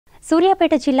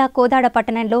సూర్యాపేట జిల్లా కోదాడ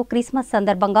పట్టణంలో క్రిస్మస్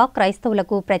సందర్భంగా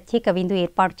క్రైస్తవులకు ప్రత్యేక విందు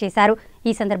ఏర్పాటు చేశారు.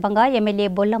 ఈ సందర్భంగా ఎమ్మెల్యే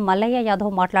బొల్ల మల్లయ్య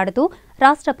యాదవ్ మాట్లాడుతూ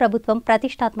రాష్ట్ర ప్రభుత్వం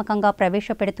ప్రతిష్టాత్మకంగా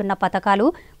ప్రవేశపెడుతున్న పథకాలు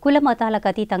కుల మతాలకు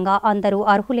అతీతంగా అందరూ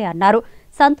అర్హులే అన్నారు.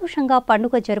 సంతోషంగా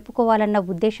పండుగ జరుపుకోవాలన్న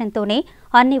ఉద్దేశంతోనే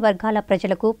అన్ని వర్గాల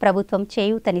ప్రజలకు ప్రభుత్వం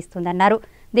చేయూతనిస్తుందన్నారు.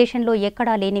 దేశంలో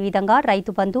ఎక్కడా లేని విధంగా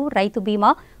రైతు బంధు, రైతు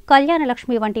బీమా, కళ్యాణ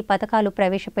లక్ష్మి వంటి పథకాలు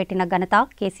ప్రవేశపెట్టిన ఘనత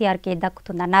కేసీఆర్కే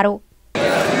దక్కుతుందన్నారు.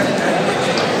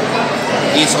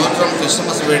 ఈ సంవత్సరం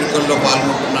క్రిస్మస్ వేడుకల్లో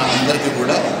పాల్గొంటున్న అందరికీ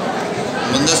కూడా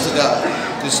ముందస్తుగా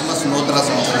క్రిస్మస్ నూతన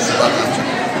సంవత్సర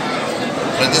శుభాకాంక్షలు.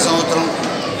 ప్రతి సంవత్సరం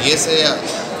యేసయ్య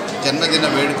జన్మదిన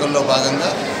వేడుకల్లో భాగంగా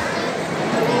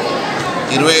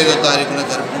 25వ తారీఖున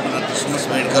జరుపుకుంటున్న క్రిస్మస్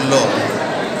వేడుకల్లో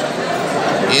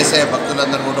యేసయ్య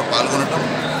భక్తులందరూ కూడా పాల్గొనటం,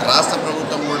 రాష్ట్ర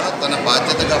ప్రభుత్వం కూడా తన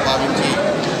బాధ్యతగా భావించి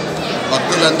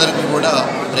భక్తులందరికీ కూడా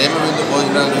ప్రేమ విందు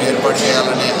భోజనాలు ఏర్పాటు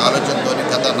చేయాలనే ఆలోచనతో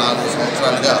గత 4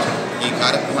 సంవత్సరాలుగా ఈ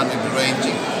కార్యక్రమాన్ని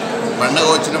నిర్వహించి పండగ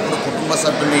వచ్చినప్పుడు కుటుంబ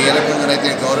సభ్యుల్ని ఏ రకంగానైతే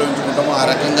గౌరవించుకుంటామో ఆ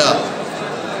రకంగా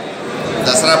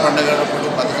దసరా పండుగప్పుడు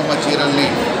బతుకమ్మ చీరల్ని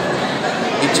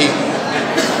ఇచ్చి,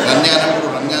 రంజానప్పుడు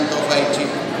రంజాన్ తోఫా ఇచ్చి,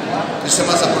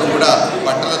 క్రిస్మస్ అప్పుడు కూడా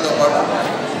బట్టలతో పాటు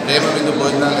ప్రేమ విందు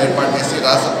భోజనాలు ఏర్పాటు చేసి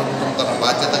రాష్ట్ర ప్రభుత్వం తన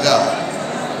బాధ్యతగా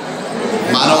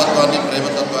మానవత్వాన్ని,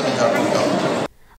 ప్రేమతత్వాన్ని జరుపుకుంటాం.